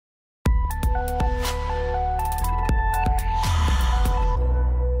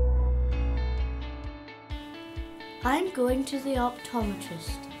I'm going to the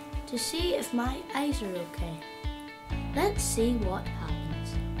optometrist to see if my eyes are okay. Let's see what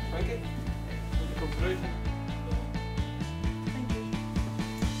happens. Frankie, will you come through? Thank you.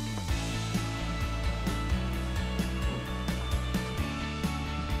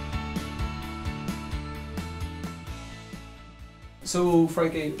 So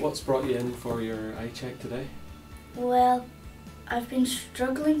Frankie, what's brought you in for your eye check today? Well, I've been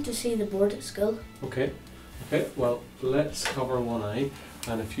struggling to see the board at school. Okay, well let's cover one eye,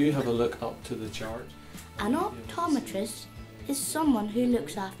 and if you have a look up to the chart. An optometrist is someone who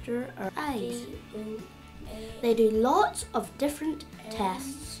looks after our eyes. They do lots of different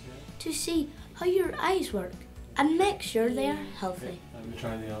tests to see how your eyes work and make sure they are healthy. Let me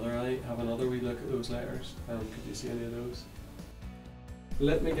try the other eye, have another wee look at those letters. Could you see any of those?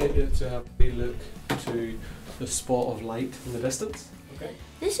 Let me get you to have a wee look to the spot of light in the distance. Okay.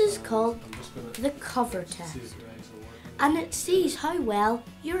 This is called the cover test, and it sees how well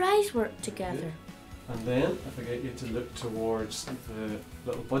your eyes work together. And then if I get you to look towards the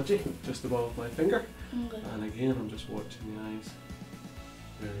little budgie just above my finger, and again I'm just watching the eyes.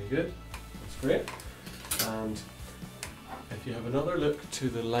 Very good, that's great. And if you have another look to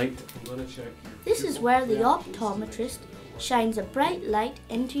the light, I'm going to check your This is where the optometrist shines a bright light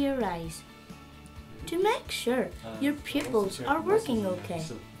into your eyes to make sure your pupils are working okay.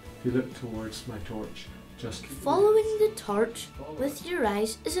 So if you look towards my torch, just following the torch with your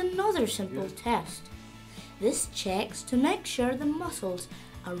eyes is another simple test. This checks to make sure the muscles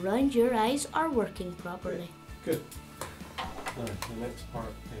around your eyes are working properly. Good. Now the next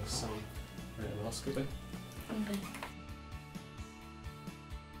part is some retinoscopy. Okay.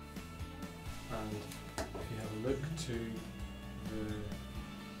 And if you have a look to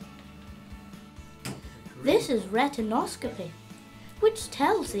This is retinoscopy, which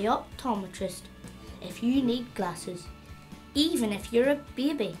tells the optometrist if you need glasses, even if you're a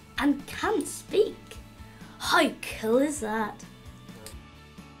baby and can't speak. How cool is that?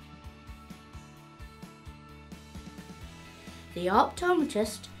 The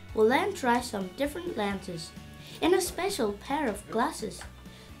optometrist will then try some different lenses in a special pair of glasses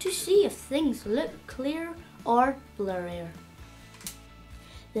to see if things look clear or blurrier.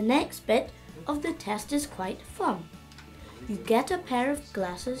 The next bit of the test is quite fun. You get a pair of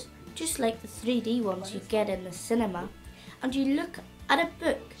glasses, just like the 3D ones you get in the cinema, and you look at a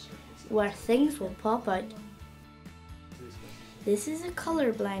book where things will pop out. This is a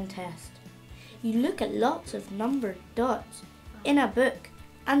colorblind test. You look at lots of numbered dots in a book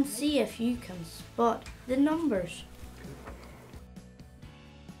and see if you can spot the numbers.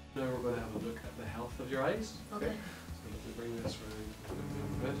 Now we're going to have a look at the health of your eyes. Okay. So let me bring this round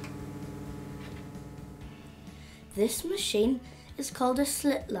a little bit. This machine is called a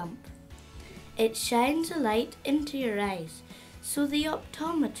slit lamp. It shines a light into your eyes so the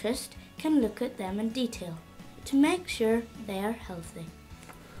optometrist can look at them in detail to make sure they are healthy.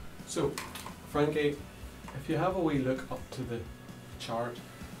 So, Frankie, if you have a wee look up to the chart,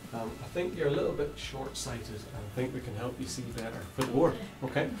 I think you're a little bit short-sighted, and I think we can help you see better for the board.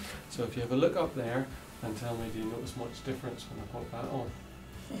 Okay? So if you have a look up there and tell me, do you notice much difference when I put that on?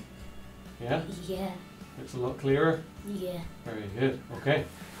 Yeah? Yeah. It's a lot clearer? Yeah. Very good. Okay.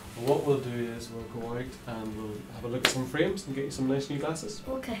 Well, what we'll do is we'll go out and we'll have a look at some frames and get you some nice new glasses.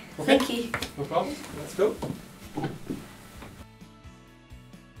 Okay. Okay. Thank you. No problem. Let's go.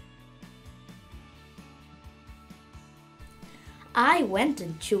 I went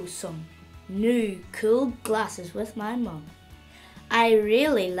and chose some new cool glasses with my mum. I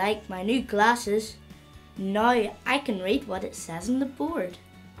really like my new glasses. Now I can read what it says on the board.